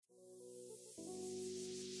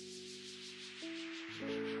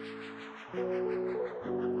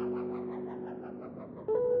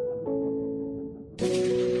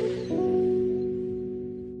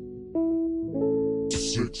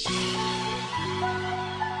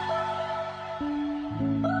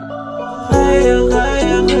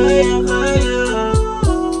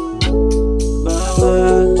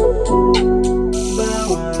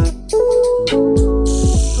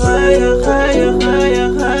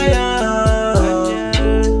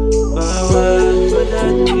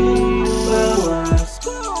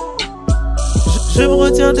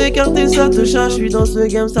écarté, ça touche à. J'suis dans ce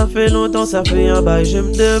game, ça fait longtemps, ça fait un bail. Je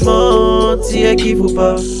me demande si elle kiffe ou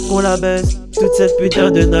pas qu'on la baisse. Toute cette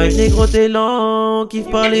putain de night, négro t'es lent. Kiffe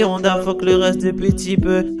pas les Honda, fuck le reste de petit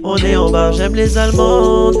peu. On est en bas, j'aime les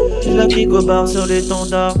Allemandes. Je la clique au bar sur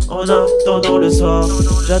l'étendard. En attendant le soir,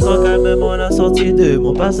 j'attends calmement la sortie de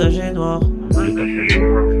mon passager noir.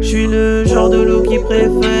 J'suis le genre de loup qui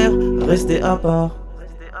préfère rester à part.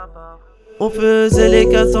 On faisait les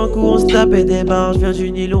 400 coups, on se tapait des barres. J'viens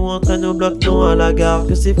du Nil où on traîne nos blocs non à la gare.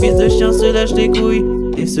 Que ces fils de chiens se lâchent les couilles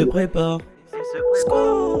et se préparent.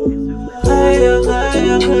 Raya,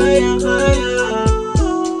 raya, raya, raya.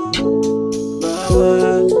 Bah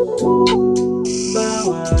ouais, bah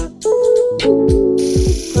ouais.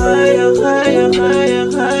 Raya, raya, raya,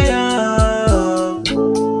 raya.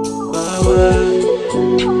 Bah ouais,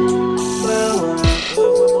 bah ouais.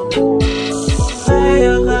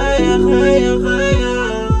 Raya, raya, raya, raya.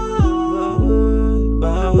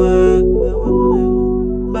 Bah ouais,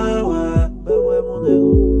 bah ouais, bah ouais, mon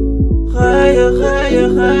négro. Raya, raya,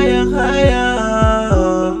 raya, raya.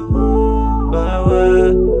 Bah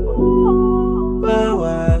ouais, bah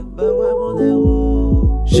ouais, bah ouais, mon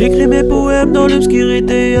héros. J'écris mes poèmes dans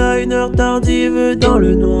l'obscurité à une heure tardive dans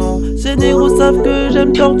le noir. Ces négros savent que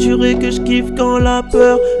j'aime torturer, que je kiffe quand la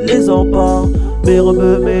peur les empare. Mes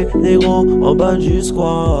rebeux, mes négros en bas du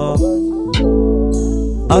square.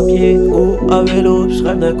 À pied ou à vélo, je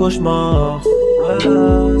rêve d'un cauchemar. Ouais.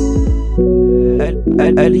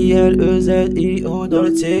 L-I-L-E-Z-I-O dans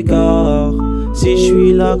le T-car. Si je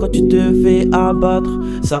suis là quand tu te fais abattre,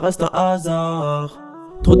 ça reste un hasard.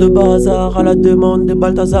 Trop de bazar à la demande de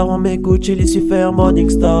Balthazar. On m'écoute chez Lucifer,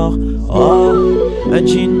 Morningstar. Oh, un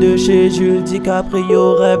jean de chez Jules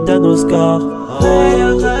DiCaprio, rêve d'un Oscar. Oh.